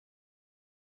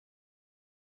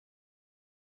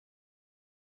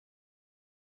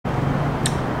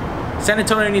San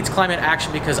Antonio needs climate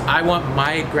action because I want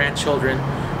my grandchildren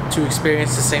to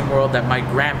experience the same world that my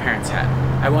grandparents had.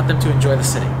 I want them to enjoy the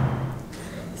city.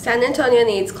 San Antonio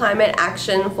needs climate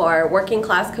action for working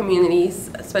class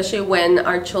communities, especially when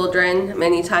our children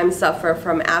many times suffer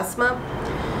from asthma.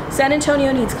 San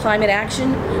Antonio needs climate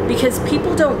action because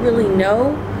people don't really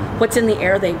know what's in the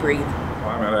air they breathe.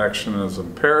 Climate action is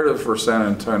imperative for San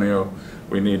Antonio.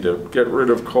 We need to get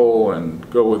rid of coal and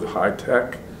go with high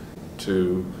tech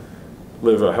to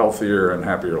live a healthier and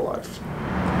happier life.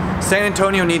 San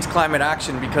Antonio needs climate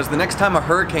action because the next time a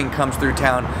hurricane comes through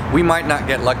town, we might not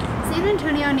get lucky. San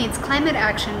Antonio needs climate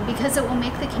action because it will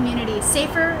make the community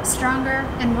safer, stronger,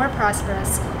 and more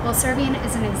prosperous, while serving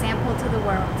as an example to the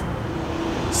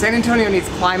world. San Antonio needs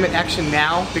climate action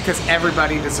now because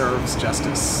everybody deserves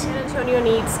justice. San Antonio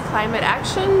needs climate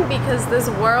action because this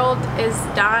world is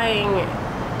dying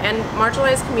and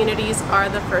marginalized communities are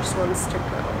the first ones to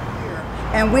go.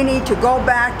 And we need to go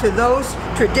back to those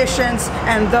traditions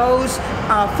and those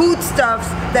foodstuffs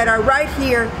that are right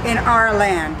here in our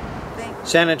land.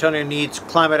 San Antonio needs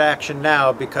climate action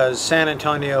now because San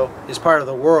Antonio is part of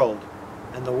the world,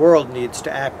 and the world needs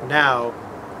to act now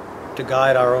to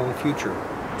guide our own future.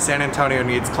 San Antonio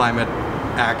needs climate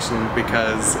action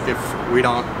because if we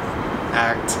don't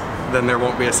act, then there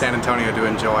won't be a San Antonio to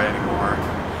enjoy anymore.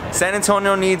 San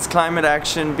Antonio needs climate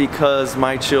action because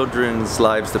my children's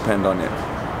lives depend on it.